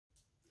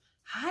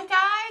Hi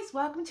guys,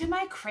 welcome to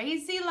my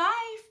crazy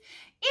life.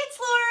 It's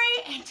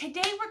Lori and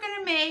today we're going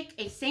to make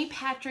a St.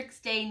 Patrick's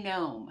Day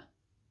gnome.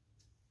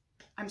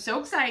 I'm so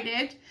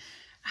excited.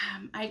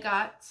 I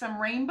got some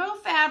rainbow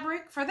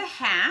fabric for the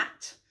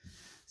hat.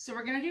 So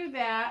we're going to do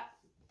that.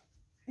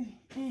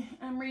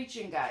 I'm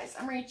reaching guys,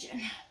 I'm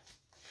reaching.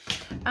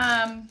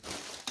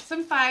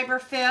 Some fiber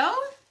fill.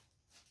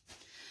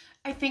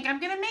 I think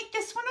I'm going to make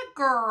this one a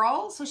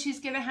girl, so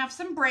she's going to have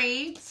some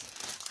braids.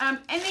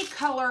 Any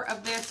color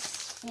of this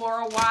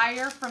floral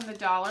wire from the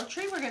Dollar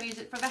Tree. We're going to use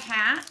it for the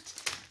hat.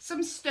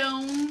 Some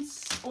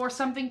stones or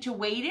something to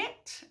weight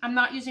it. I'm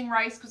not using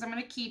rice because I'm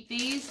going to keep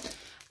these.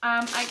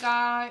 These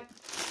are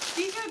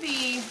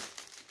the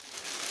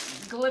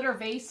glitter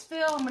vase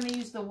fill. I'm going to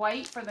use the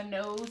white for the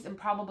nose and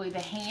probably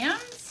the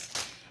hands.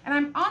 And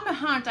I'm on the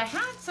hunt. I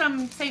had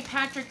some St.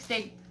 Patrick's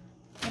Day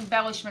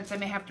embellishments I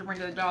may have to bring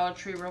to the Dollar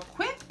Tree real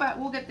quick, but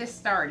we'll get this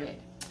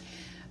started.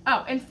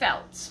 Oh, and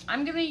felt.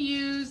 I'm going to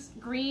use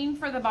green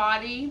for the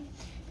body.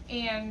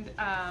 And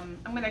I'm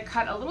going to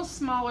cut a little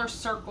smaller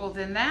circle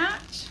than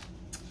that.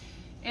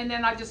 And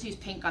then I'll just use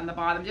pink on the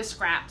bottom, just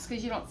scraps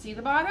because you don't see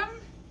the bottom.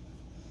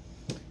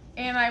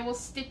 And I will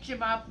stitch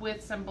them up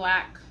with some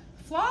black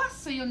floss,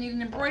 so you'll need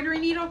an embroidery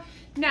needle.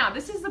 Now,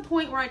 this is the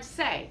point where I'd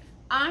say,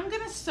 I'm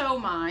going to sew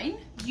mine.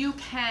 You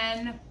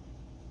can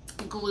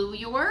glue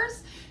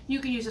yours.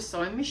 You can use a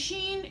sewing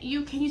machine.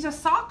 You can use a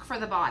sock for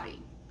the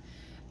body.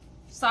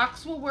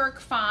 Socks will work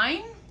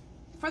fine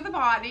for the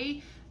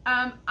body.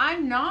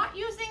 I'm not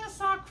using a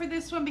sock for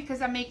this one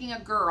because I'm making a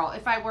girl.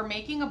 If I were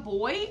making a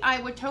boy,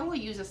 I would totally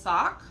use a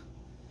sock.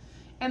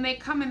 And they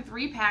come in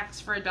 3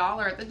 packs for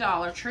 $1 at the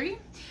Dollar Tree.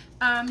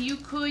 You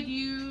could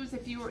use,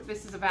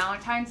 this is a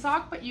Valentine's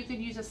sock, but you could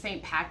use a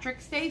St.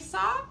 Patrick's Day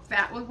sock.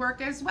 That would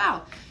work as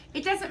well.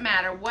 It doesn't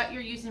matter what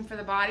you're using for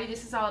the body.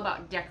 This is all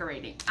about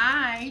decorating.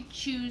 I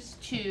choose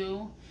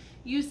to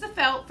use the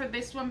felt for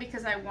this one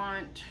because I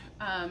want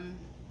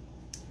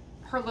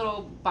her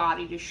little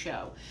body to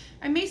show.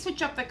 I may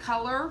switch up the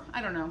color.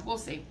 I don't know. We'll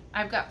see.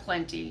 I've got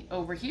plenty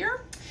over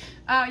here.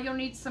 You'll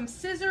need some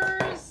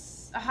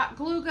scissors, a hot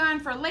glue gun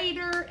for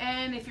later,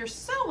 and if you're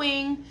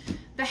sewing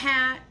the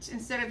hat,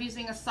 instead of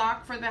using a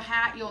sock for the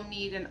hat, you'll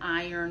need an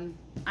iron.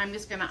 I'm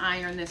just going to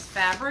iron this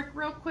fabric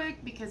real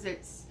quick because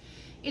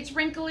it's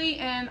wrinkly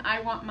and I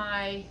want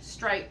my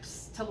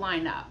stripes to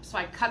line up. So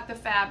I cut the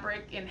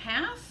fabric in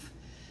half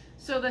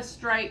so the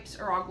stripes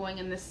are all going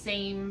in the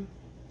same.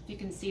 You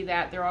can see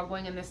that they're all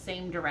going in the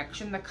same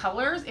direction. The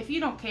colors, if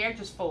you don't care,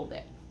 just fold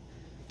it.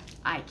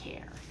 I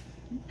care.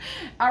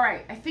 All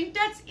right, I think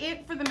that's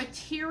it for the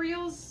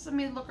materials. Let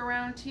me look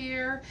around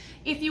here.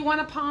 If you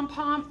want a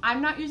pom-pom,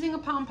 I'm not using a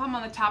pom-pom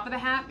on the top of the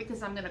hat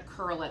because I'm gonna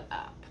curl it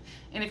up.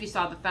 And if you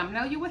saw the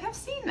thumbnail, you would have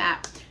seen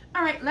that.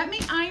 All right, let me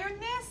iron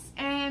this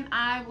and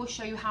I will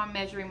show you how I'm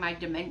measuring my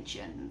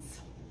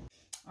dimensions.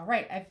 All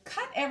right, I've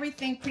cut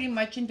everything pretty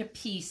much into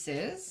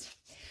pieces.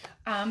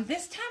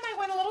 This time I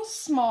went a little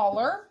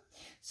smaller.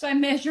 So I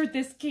measured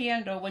this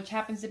candle, which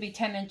happens to be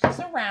 10 inches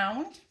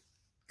around,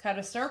 cut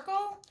a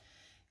circle,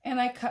 and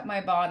I cut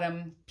my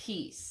bottom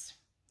piece.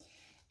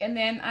 And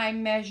then I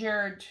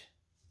measured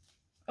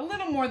a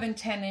little more than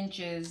 10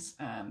 inches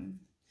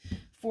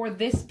for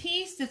this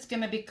piece that's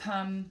going to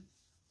become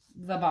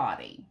the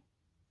body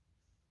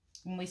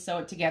when we sew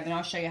it together, and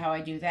I'll show you how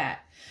I do that.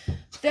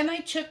 Then I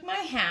took my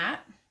hat,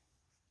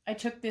 I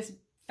took this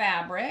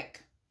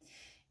fabric,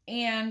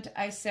 and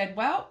I said,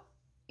 well,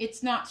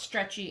 it's not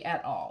stretchy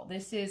at all.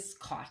 This is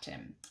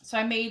cotton. So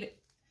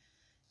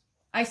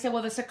I said,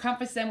 well, the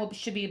circumference then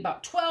should be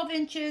about 12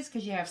 inches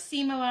because you have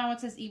seam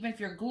allowances, even if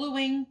you're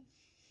gluing.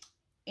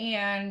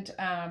 And,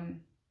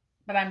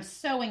 but I'm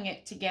sewing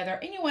it together,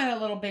 and you want it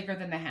a little bigger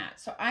than the hat.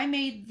 So I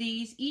made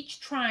these,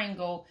 each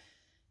triangle,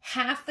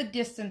 half the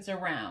distance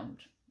around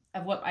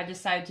of what I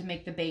decided to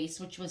make the base,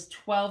 which was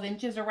 12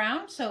 inches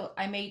around. So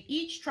I made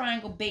each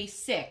triangle base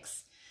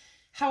 6.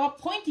 How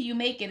pointy you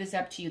make it is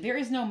up to you. There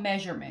is no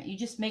measurement. You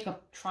just make a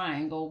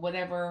triangle,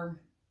 whatever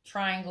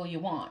triangle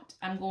you want.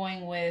 I'm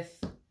going with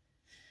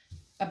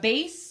a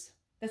base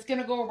that's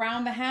going to go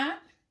around the hat.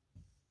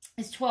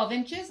 It's 12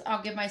 inches.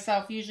 I'll give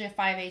myself usually a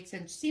 5/8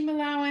 inch seam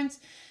allowance.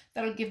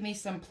 That'll give me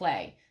some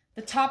play.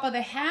 The top of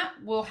the hat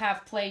will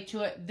have play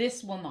to it.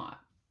 This will not.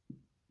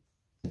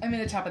 I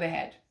mean the top of the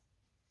head.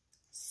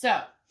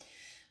 So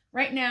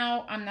right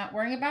now I'm not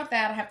worrying about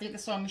that. I have to get the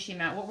sewing machine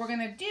out. What we're going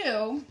to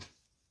do,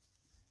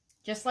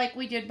 just like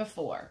we did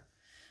before,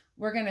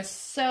 we're going to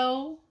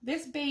sew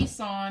this base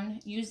on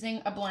using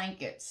a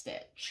blanket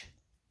stitch.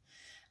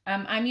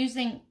 I'm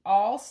using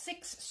all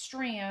 6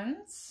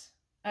 strands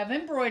of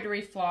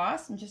embroidery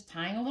floss. I'm just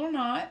tying a little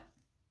knot.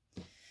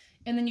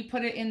 And then you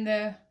put it in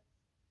the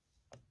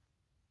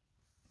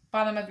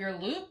bottom of your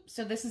loop.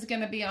 So this is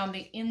going to be on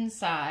the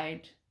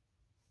inside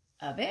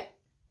of it.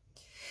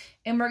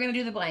 And we're going to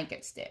do the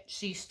blanket stitch.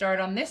 So you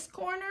start on this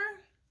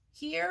corner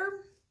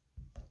here.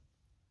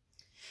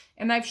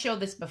 And I've showed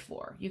this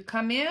before. You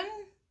come in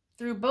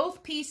through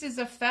both pieces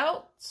of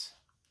felt,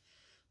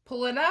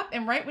 pull it up,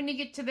 and right when you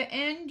get to the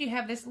end, you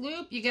have this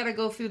loop, you got to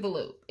go through the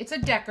loop. It's a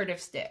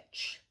decorative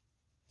stitch.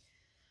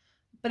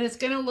 but it's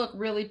going to look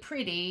really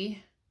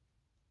pretty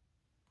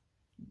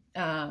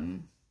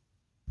on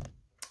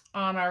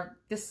our,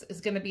 this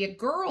is going to be a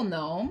girl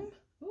gnome.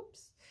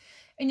 Oops.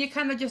 And you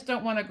kind of just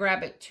don't want to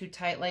grab it too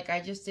tight like I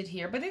just did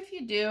here. But if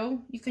you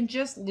do, you can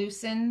just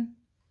loosen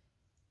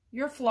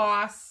your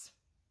floss.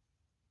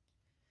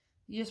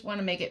 You just want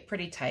to make it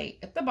pretty tight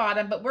at the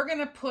bottom. But we're going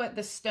to put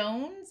the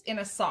stones in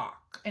a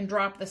sock and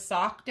drop the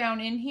sock down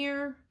in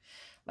here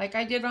like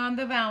I did on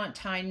the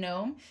Valentine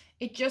gnome.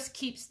 It just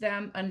keeps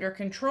them under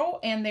control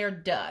and their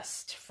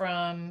dust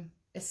from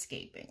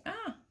escaping.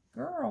 Ah,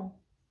 girl.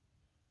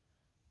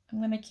 I'm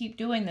going to keep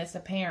doing this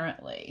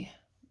apparently.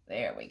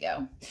 There we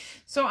go.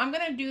 So I'm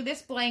going to do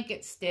this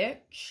blanket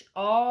stitch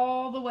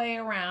all the way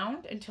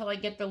around until I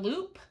get the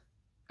loop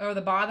or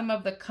the bottom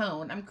of the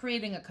cone. I'm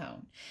creating a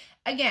cone.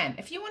 Again,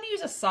 if you want to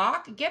use a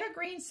sock, get a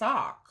green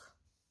sock.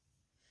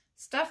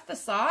 Stuff the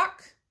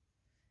sock,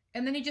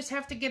 and then you just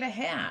have to get a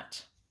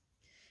hat.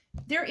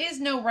 There is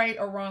no right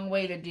or wrong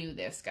way to do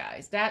this,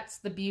 guys. That's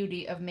the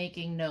beauty of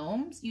making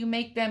gnomes. You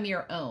make them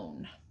your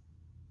own.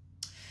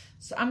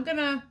 So I'm going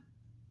to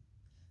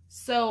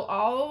sew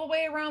all the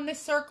way around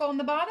this circle in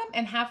the bottom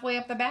and halfway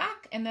up the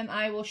back, and then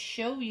I will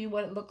show you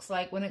what it looks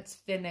like when it's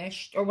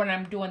finished, or when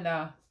I'm doing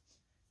the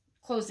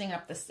closing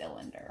up the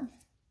cylinder.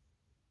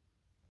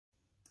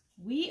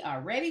 We are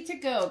ready to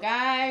go,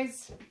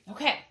 guys.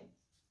 Okay.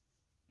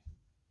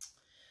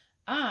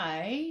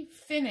 I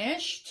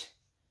finished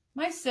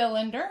my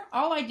cylinder.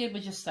 All I did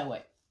was just sew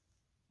it.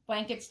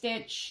 Blanket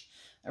stitch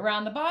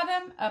around the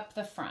bottom, up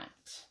the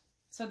front.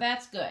 So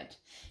that's good.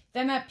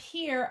 Then up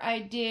here I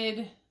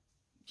did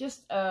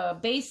just a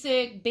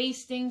basic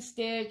basting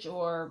stitch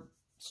or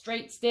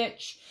straight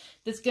stitch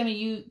that's going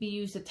to be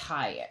used to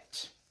tie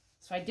it.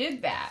 So I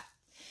did that.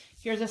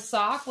 Here's a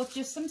sock with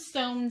just some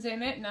stones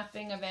in it,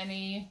 nothing of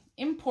any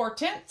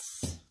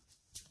importance.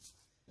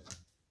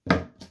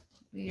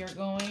 We are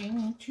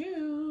going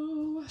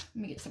to, let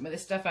me get some of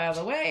this stuff out of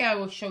the way. I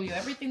will show you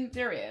everything that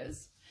there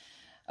is.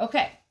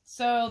 Okay,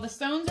 so the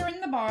stones are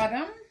in the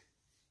bottom,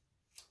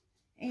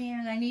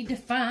 and I need to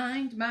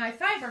find my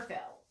fiber fill.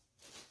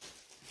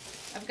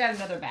 I've got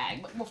another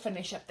bag, but we'll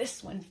finish up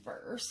this one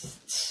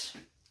first.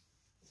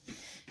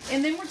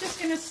 And then we're just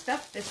going to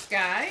stuff this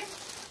guy.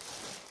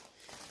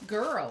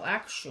 Girl,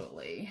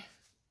 actually.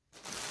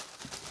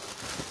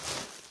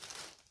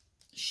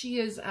 She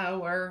is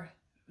our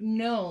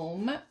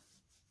gnome.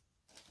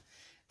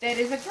 That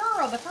is a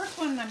girl. The first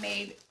one I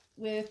made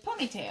with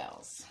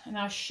ponytails. And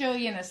I'll show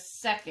you in a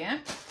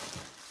second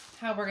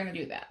how we're going to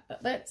do that.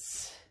 But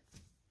let's...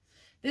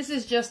 This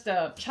is just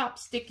a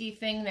chopsticky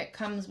thing that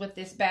comes with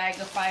this bag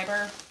of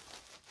fiber.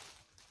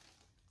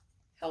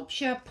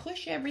 Helps you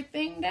push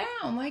everything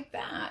down like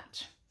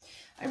that.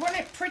 I want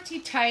it pretty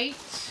tight,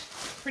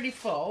 pretty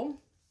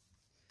full.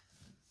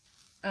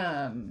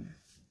 And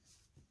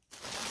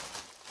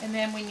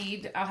then we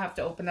need, I'll have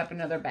to open up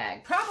another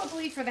bag,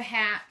 probably for the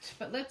hat,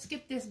 but let's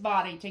get this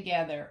body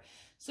together.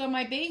 So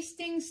my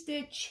basting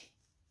stitch,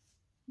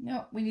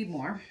 no, we need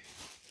more.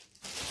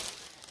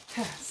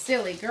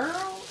 Silly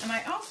girl. And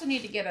I also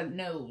need to get a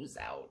nose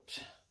out.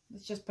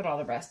 Let's just put all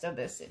the rest of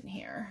this in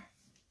here.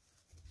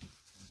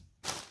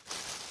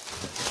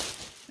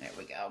 There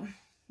we go.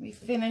 We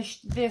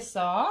finished this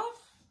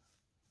off.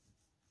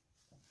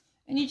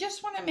 And you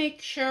just want to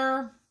make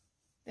sure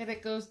that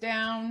it goes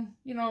down,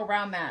 you know,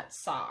 around that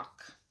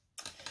sock.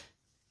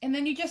 And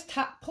then you just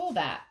pull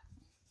that.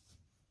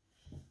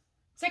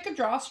 It's like a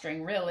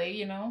drawstring, really,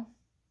 you know.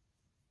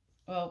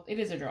 Well, it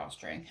is a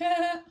drawstring.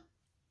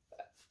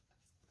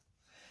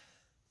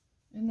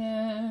 And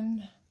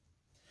then,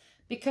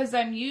 because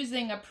I'm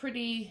using a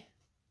pretty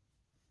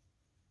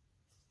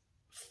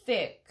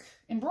thick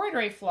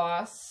embroidery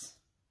floss,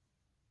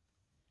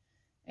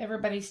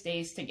 everybody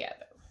stays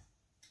together.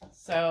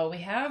 So we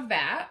have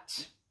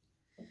that.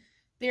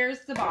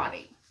 There's the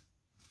body.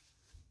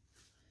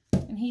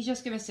 And he's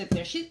just going to sit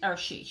there. She's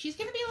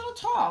going to be a little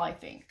tall, I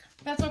think.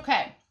 That's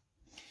okay.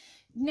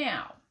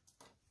 Now,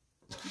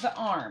 the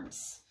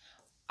arms.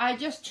 I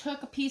just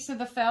took a piece of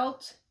the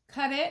felt,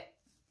 cut it,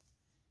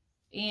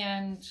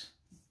 and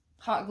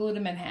hot glued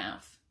them in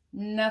half.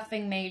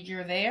 Nothing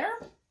major there.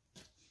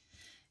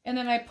 And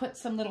then I put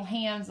some little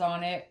hands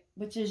on it,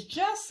 which is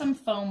just some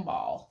foam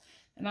ball.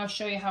 And I'll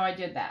show you how I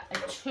did that.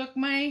 I took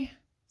my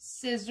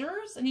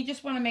scissors, and you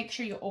just want to make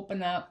sure you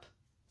open up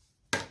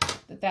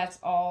that that's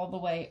all the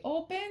way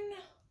open,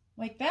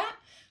 like that.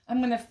 I'm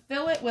going to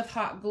fill it with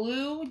hot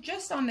glue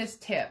just on this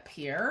tip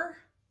here.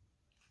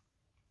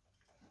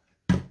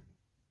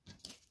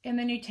 And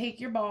then you take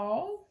your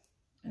ball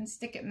and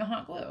stick it in the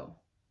hot glue.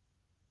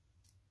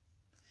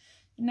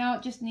 Now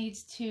it just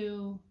needs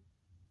to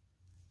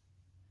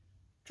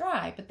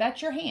dry, but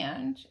that's your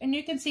hand. And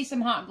you can see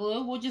some hot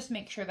glue. We'll just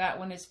make sure that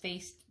one is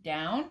faced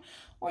down,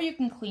 or you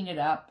can clean it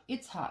up.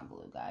 It's hot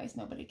glue, guys.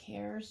 Nobody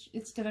cares.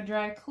 It's going to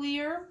dry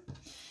clear.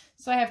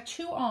 So I have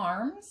two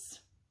arms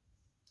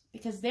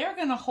because they're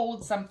going to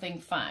hold something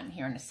fun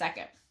here in a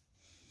second.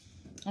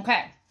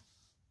 Okay.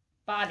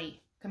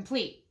 Body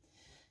complete.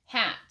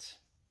 Hat.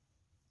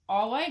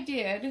 All I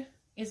did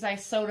is I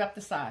sewed up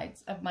the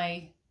sides of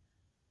my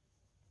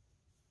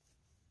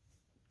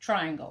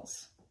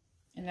triangles.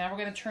 And now we're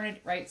going to turn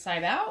it right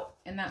side out,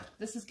 and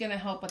this is going to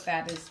help with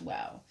that as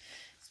well.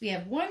 So we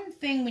have one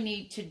thing we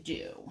need to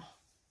do.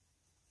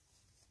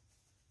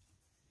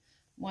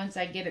 Once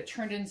I get it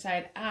turned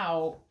inside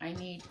out, I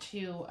need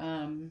to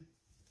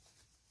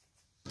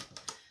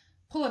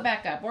pull it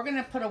back up. We're going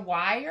to put a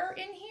wire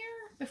in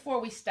here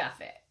before we stuff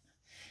it.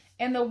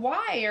 And the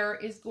wire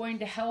is going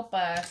to help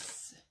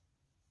us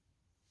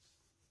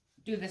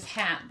do this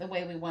hat the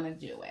way we want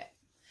to do it.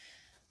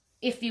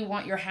 If you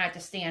want your hat to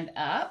stand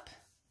up,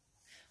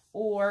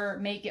 or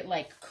make it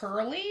like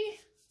curly,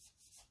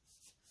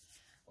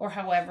 or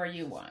however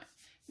you want.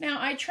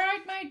 Now, I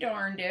tried my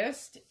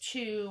darndest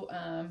to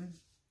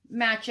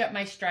match up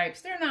my stripes.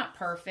 They're not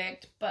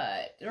perfect,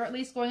 but they're at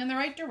least going in the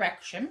right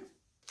direction.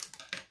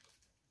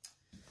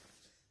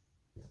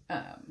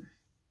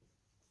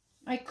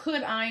 I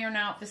could iron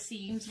out the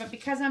seams, but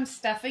because I'm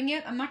stuffing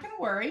it, I'm not going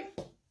to worry.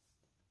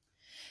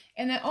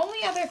 And the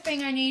only other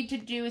thing I need to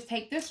do is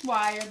take this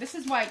wire. This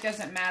is why it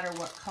doesn't matter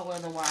what color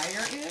the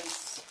wire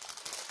is,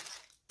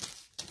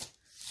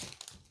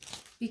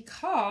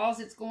 because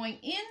it's going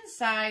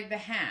inside the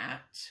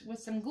hat with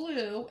some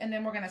glue, and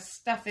then we're going to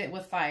stuff it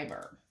with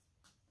fiber.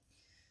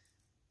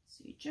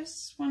 So you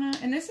just want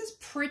to, and this is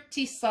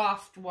pretty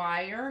soft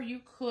wire.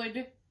 You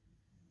could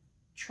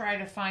try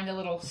to find a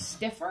little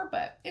stiffer,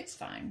 but it's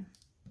fine.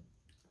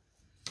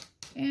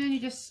 And you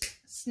just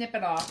snip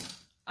it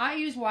off. I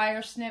use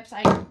wire snips.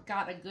 I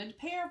got a good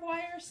pair of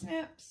wire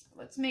snips.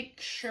 Let's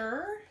make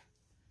sure.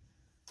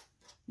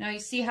 Now you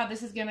see how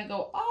this is going to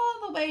go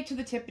all the way to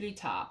the tippity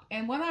top.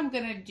 And what I'm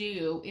going to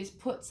do is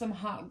put some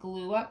hot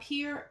glue up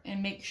here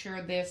and make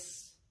sure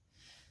this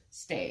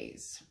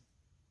stays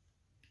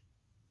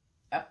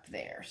up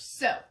there.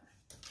 So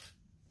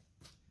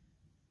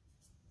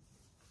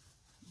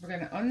we're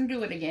going to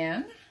undo it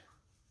again.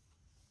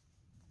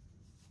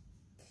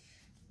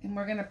 And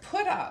we're going to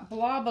put a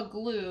blob of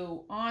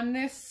glue on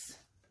this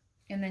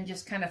and then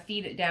just kind of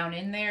feed it down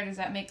in there. Does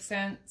that make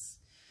sense?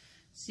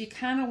 So you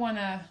kind of want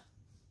to,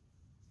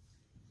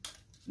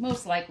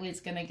 most likely it's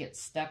going to get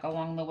stuck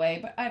along the way,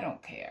 but I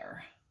don't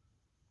care.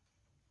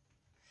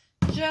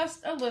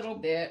 Just a little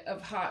bit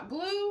of hot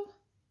glue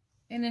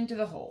and into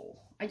the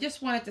hole. I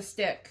just want it to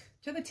stick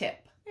to the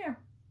tip. There.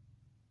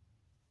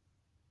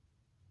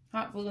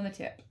 Hot glue in the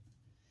tip.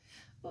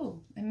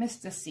 Oh, I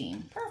missed a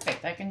seam.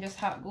 Perfect. I can just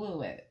hot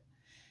glue it.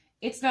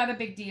 It's not a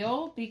big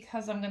deal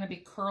because I'm going to be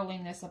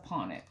curling this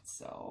upon it.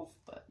 So,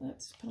 but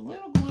let's put a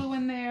little glue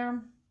in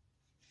there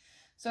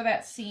so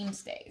that seam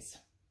stays.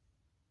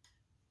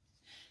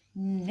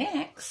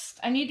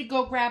 Next, I need to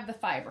go grab the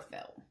fiber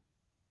fill.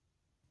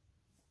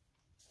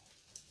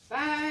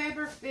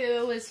 Fiber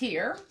fill is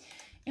here.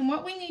 And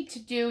what we need to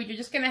do, you're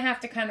just going to have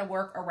to kind of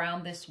work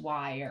around this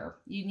wire.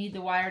 You need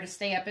the wire to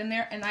stay up in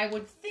there. And I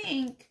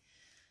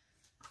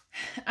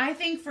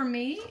think for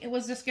me, it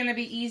was just going to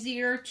be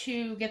easier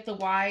to get the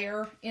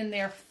wire in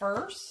there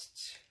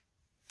first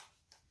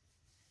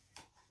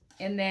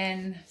and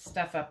then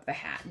stuff up the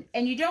hat.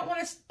 And you don't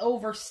want to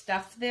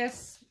overstuff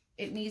this.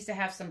 It needs to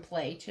have some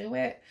play to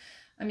it.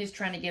 I'm just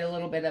trying to get a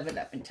little bit of it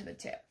up into the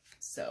tip.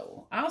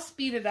 So I'll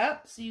speed it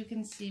up so you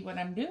can see what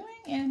I'm doing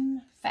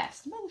in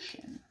fast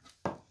motion.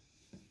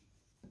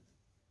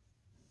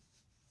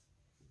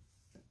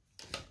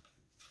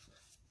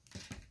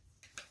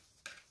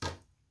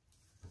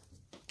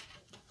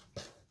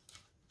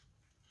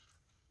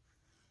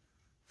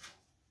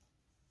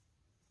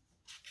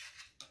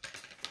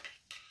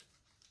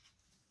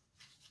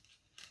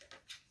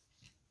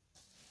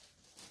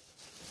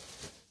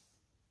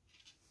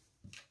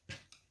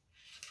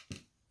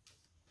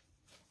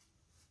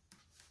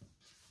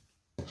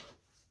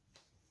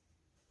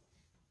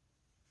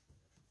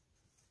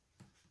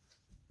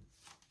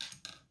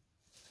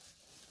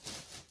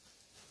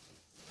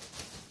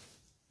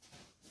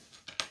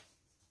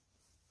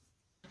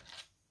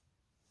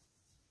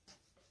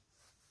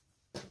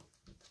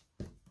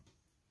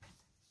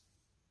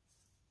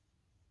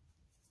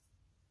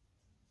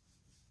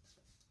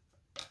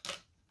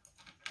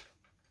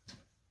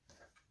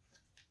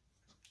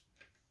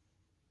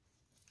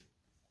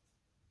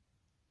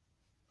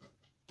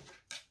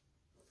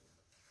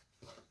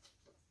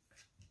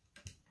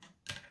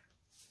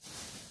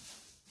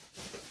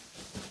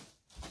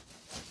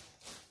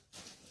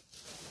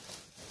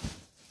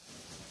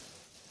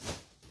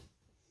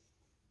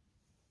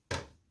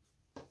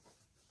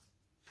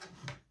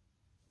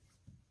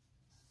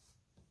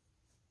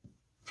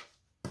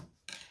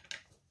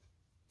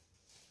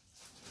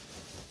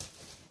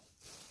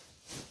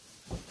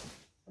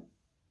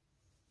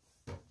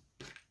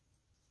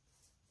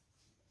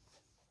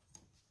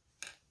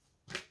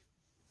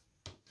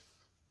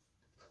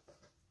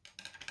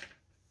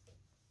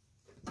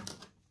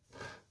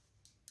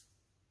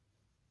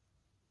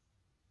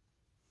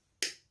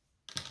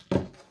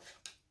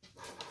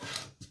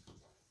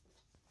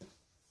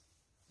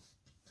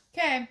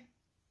 Okay.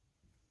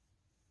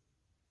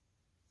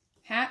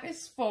 Hat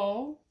is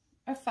full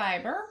of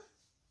fiber.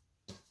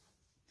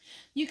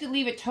 You could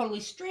leave it totally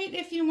straight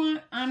if you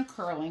want. I'm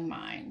curling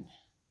mine.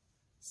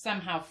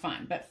 Somehow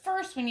fun. But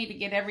first we need to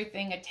get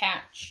everything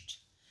attached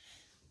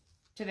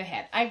to the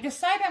head. I've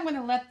decided I'm going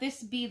to let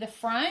this be the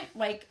front,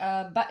 like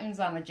buttons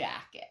on a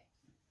jacket.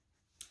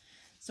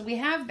 So we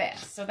have this.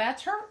 So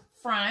that's her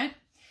front.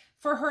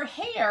 For her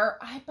hair,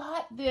 I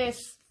bought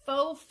this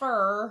faux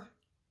fur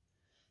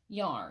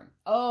yarn.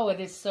 Oh,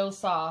 it is so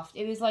soft.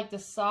 It is like the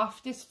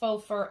softest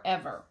faux fur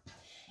ever.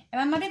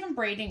 And I'm not even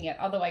braiding it,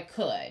 although I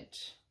could.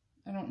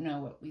 I don't know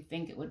what we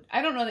think it would.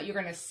 I don't know that you're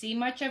going to see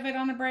much of it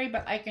on a braid,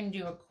 but I can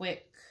do a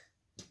quick,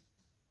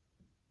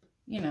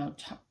 you know,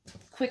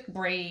 quick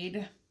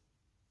braid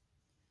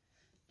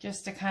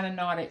just to kind of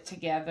knot it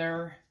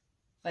together.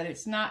 But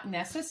it's not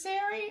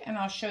necessary, and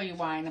I'll show you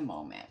why in a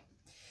moment.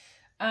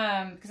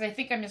 Because I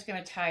think I'm just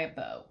going to tie a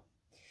bow.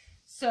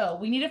 So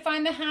we need to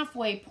find the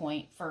halfway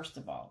point, first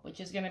of all, which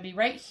is going to be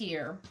right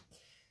here.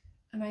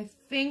 And I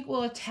think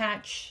we'll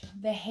attach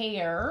the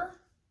hair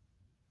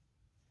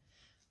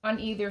on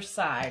either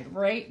side,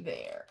 right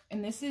there.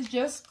 And this is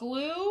just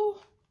glue.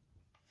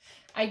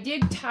 I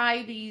did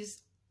tie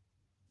this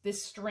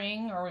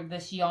string or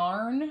this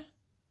yarn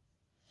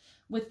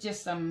with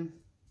just some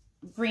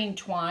green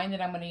twine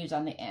that I'm going to use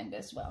on the end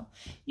as well.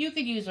 You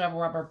could use a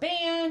rubber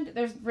band.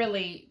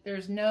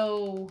 There's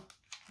no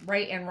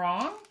right and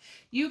wrong.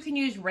 You can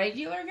use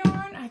regular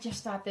yarn. I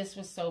just thought this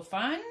was so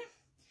fun.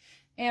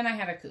 And I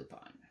had a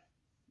coupon.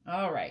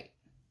 All right.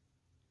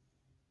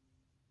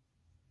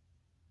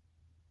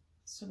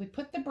 So we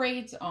put the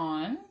braids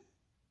on.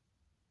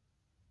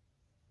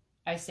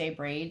 I say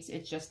braids,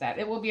 it's just that.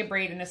 It will be a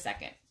braid in a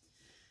second.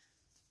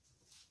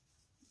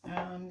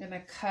 I'm going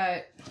to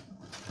cut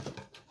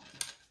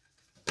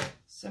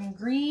some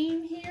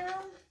green here,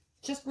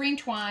 just green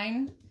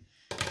twine.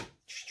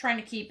 Just trying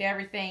to keep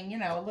everything, you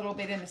know, a little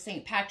bit in the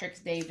St. Patrick's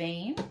Day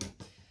vein.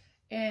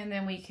 And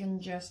then we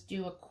can just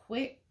do a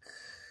quick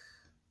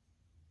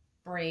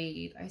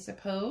braid, I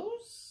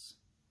suppose.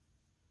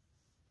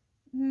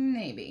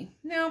 Maybe.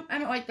 No, I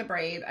don't like the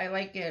braid. I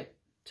like it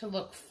to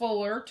look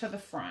fuller to the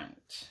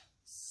front.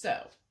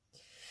 So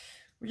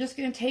we're just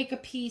going to take a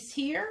piece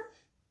here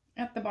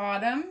at the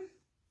bottom,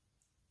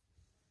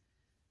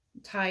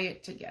 tie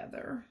it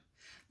together,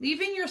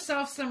 leaving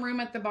yourself some room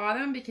at the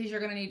bottom because you're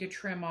going to need to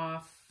trim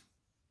off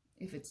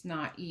if it's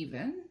not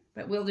even,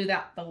 but we'll do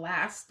that the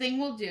last thing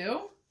we'll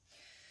do.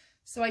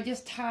 So I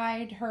just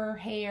tied her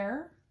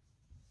hair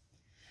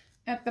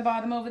at the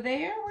bottom over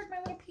there. Where'd my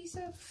little piece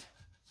of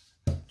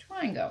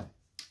twine go?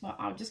 Well,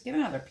 I'll just get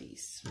another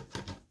piece.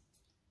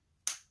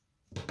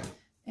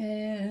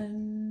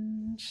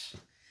 And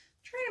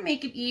try to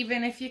make it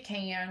even if you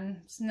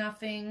can. It's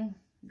nothing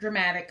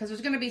dramatic because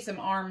there's going to be some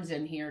arms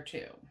in here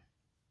too.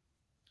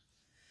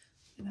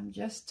 And I'm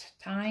just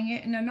tying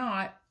it in a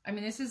knot. I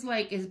mean, this is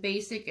like as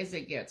basic as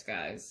it gets,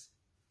 guys.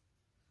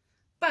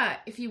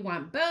 But if you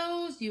want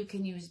bows, you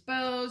can use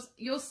bows.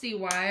 You'll see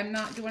why I'm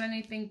not doing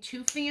anything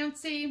too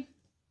fancy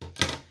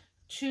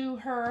to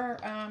her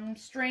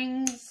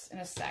strings in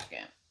a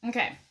second.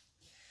 Okay.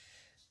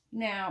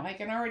 Now, I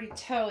can already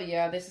tell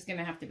you this is going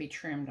to have to be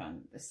trimmed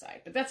on this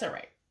side, but that's all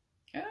right.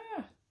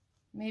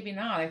 Maybe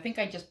not. I think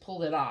I just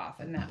pulled it off,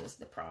 and that was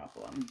the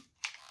problem.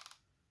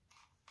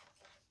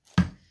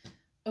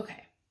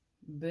 Okay.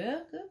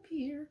 Back up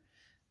here.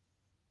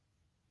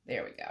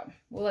 There we go.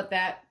 We'll let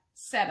that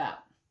set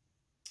up.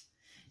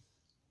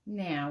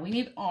 Now, we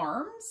need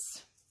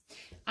arms.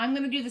 I'm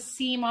going to do the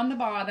seam on the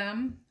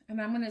bottom,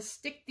 and I'm going to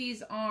stick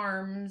these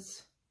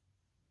arms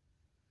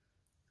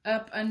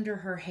up under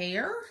her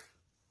hair.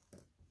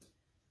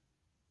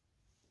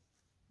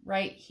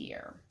 Right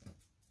here.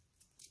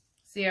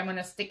 See, I'm going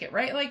to stick it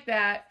right like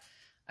that.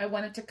 I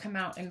want it to come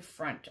out in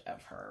front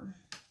of her.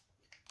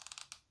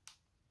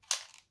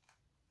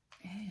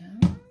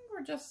 And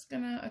we're just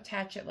going to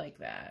attach it like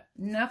that.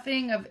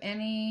 Nothing of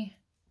any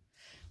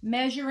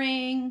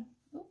measuring.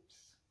 Oops.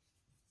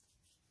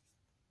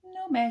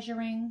 No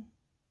measuring.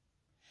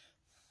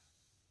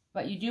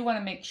 But you do want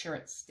to make sure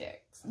it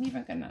sticks. I'm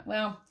even going to,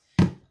 well,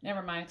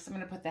 never mind, because I'm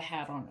going to put the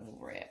hat on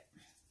over it.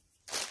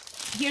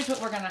 Here's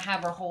what we're going to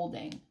have her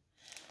holding.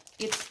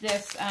 It's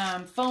this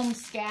foam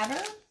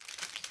scatter.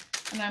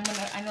 And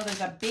I know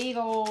there's a big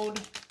old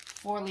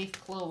 4-leaf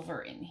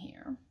clover in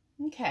here.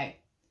 Okay.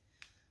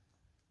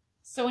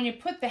 So when you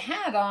put the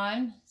hat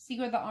on, see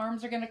where the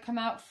arms are going to come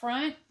out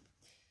front?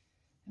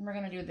 And we're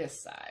going to do this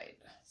side.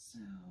 So,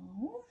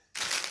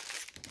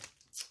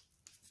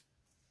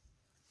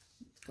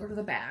 let's go to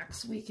the back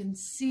so we can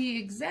see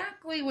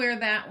exactly where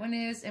that one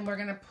is. And we're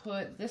going to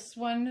put this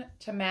one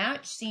to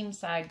match, seam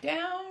side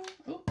down.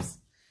 Oops.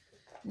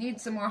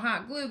 Need some more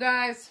hot glue,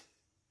 guys.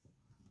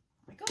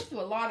 I go through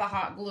a lot of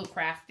hot glue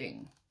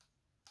crafting.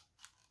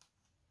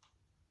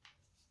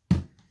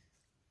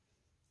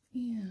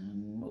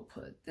 And we'll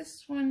put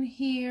this one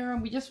here.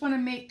 And we just want to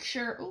make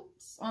sure,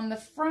 oops, on the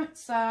front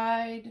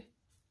side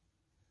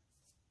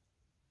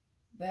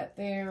that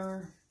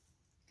they're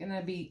going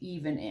to be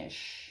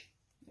even-ish.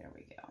 There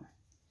we go.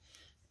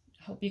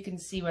 Hope you can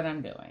see what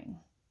I'm doing.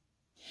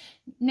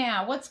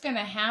 Now, what's going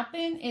to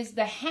happen is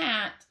the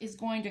hat is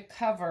going to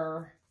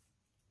cover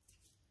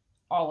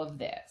all of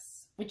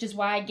this, which is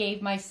why I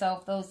gave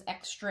myself those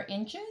extra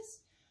inches.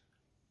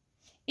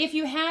 If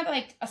you had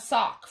like a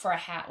sock for a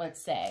hat,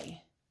 let's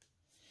say,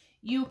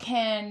 you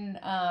can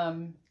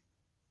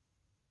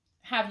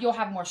you'll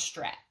have more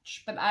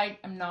stretch, but I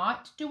am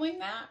not doing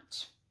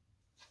that.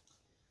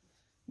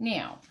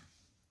 Now,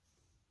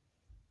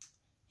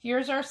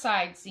 here's our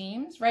side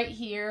seams right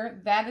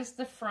here. That is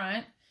the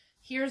front.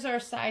 Here's our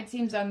side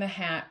seams on the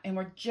hat, and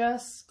we're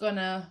just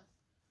gonna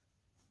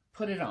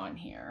put it on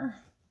here.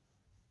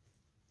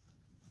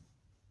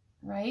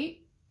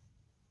 Right?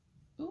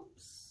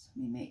 Oops,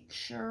 let me make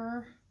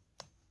sure.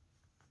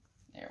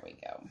 There we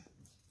go.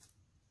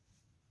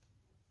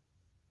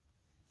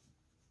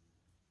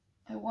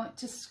 I want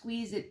to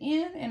squeeze it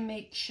in and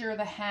make sure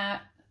the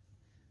hat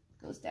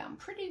goes down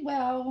pretty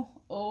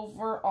well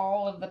over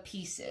all of the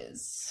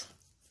pieces.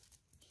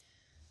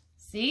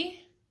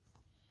 See?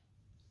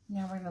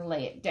 Now we're going to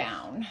lay it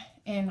down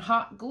and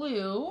hot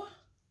glue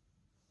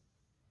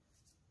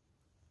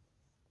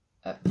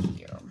up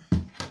here.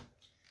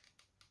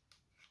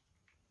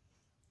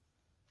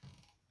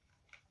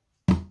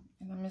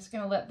 And I'm just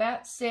going to let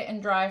that sit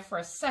and dry for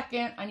a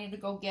second. I need to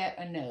go get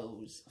a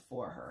nose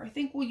for her. I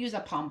think we'll use a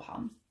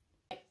pom-pom.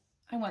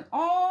 I went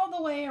all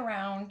the way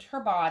around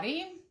her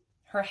body,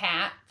 her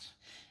hat,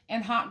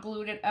 and hot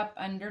glued it up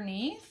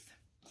underneath.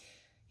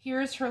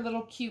 Here's her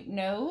little cute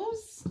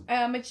nose.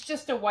 It's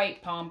just a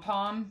white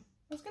pom-pom.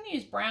 I was going to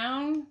use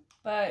brown,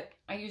 but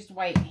I used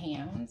white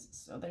hands,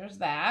 so there's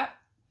that.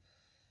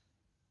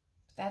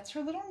 That's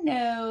her little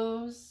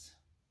nose.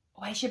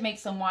 Oh, I should make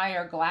some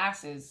wire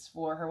glasses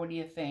for her. What do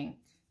you think?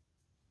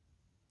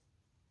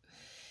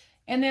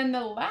 And then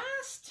the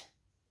last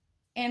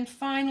and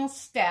final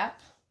step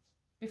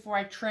before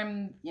I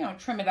trim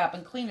it up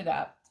and clean it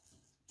up,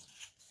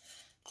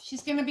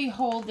 she's going to be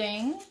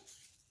holding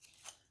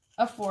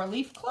a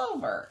 4-leaf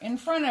clover in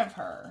front of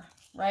her,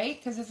 right?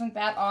 Because isn't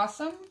that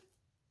awesome?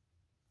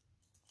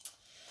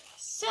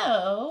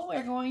 So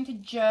we're going to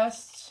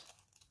just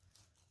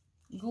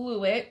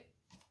glue it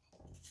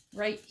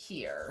right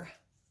here.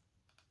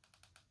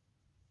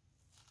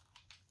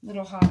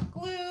 Little hot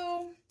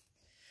glue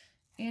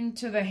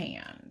into the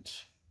hand.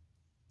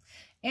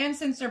 And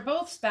since they're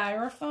both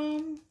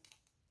styrofoam,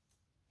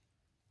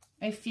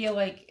 I feel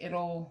like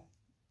it'll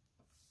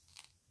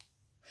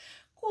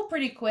cool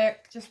pretty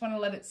quick. Just want to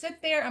let it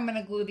sit there. I'm going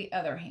to glue the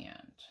other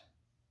hand.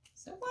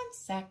 So 1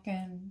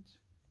 second.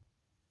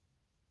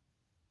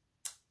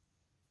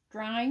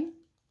 Drying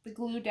the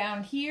glue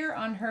down here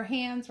on her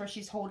hands where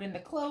she's holding the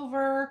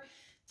clover.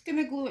 It's going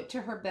to glue it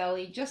to her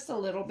belly just a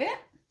little bit.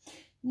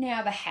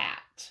 Now the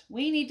hat.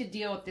 We need to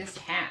deal with this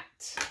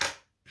hat.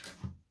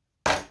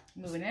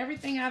 Moving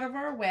everything out of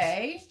our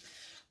way.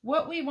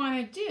 What we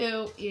want to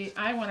do is,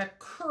 I want to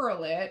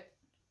curl it.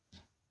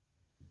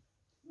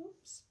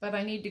 Oops, but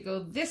I need to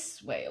go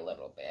this way a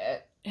little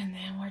bit. And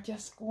then we're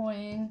just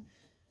going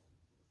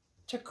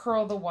to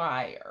curl the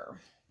wire.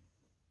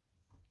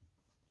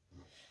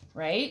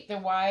 Right? The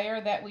wire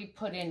that we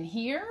put in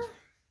here.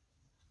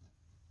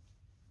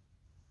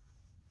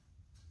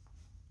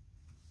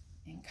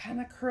 And kind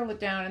of curl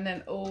it down and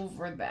then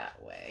over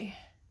that way.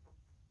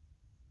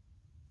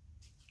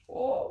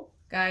 Oh,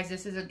 guys,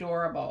 this is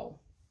adorable.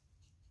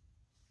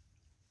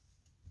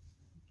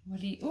 What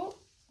do you, oh,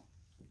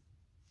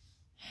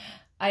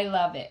 I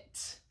love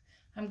it.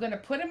 I'm going to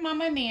put them on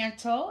my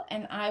mantle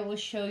and I will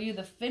show you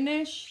the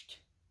finished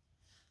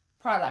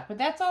product. But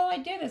that's all I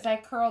did is I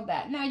curled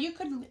that. Now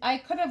I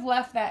could have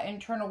left that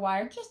internal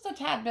wire just a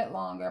tad bit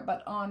longer,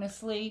 but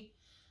honestly,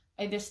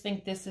 I just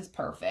think this is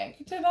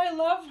perfect. And I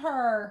love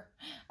her.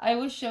 I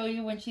will show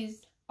you when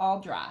she's all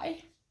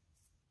dry.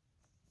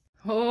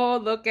 Oh,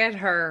 look at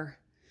her.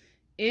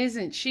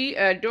 Isn't she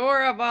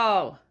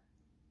adorable?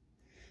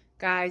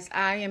 Guys,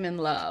 I am in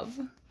love.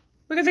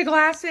 Look at the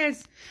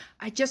glasses.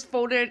 I just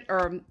folded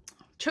or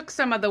took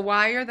some of the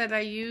wire that I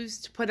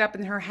used to put up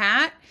in her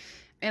hat,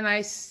 and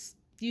I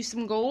used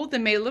some gold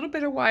and made a little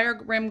bit of wire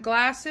rim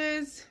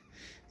glasses.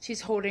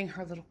 She's holding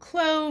her little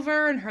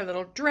clover and her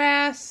little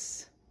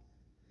dress.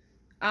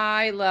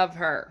 I love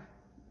her.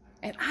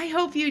 And I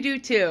hope you do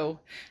too.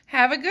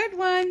 Have a good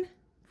one.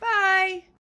 Bye.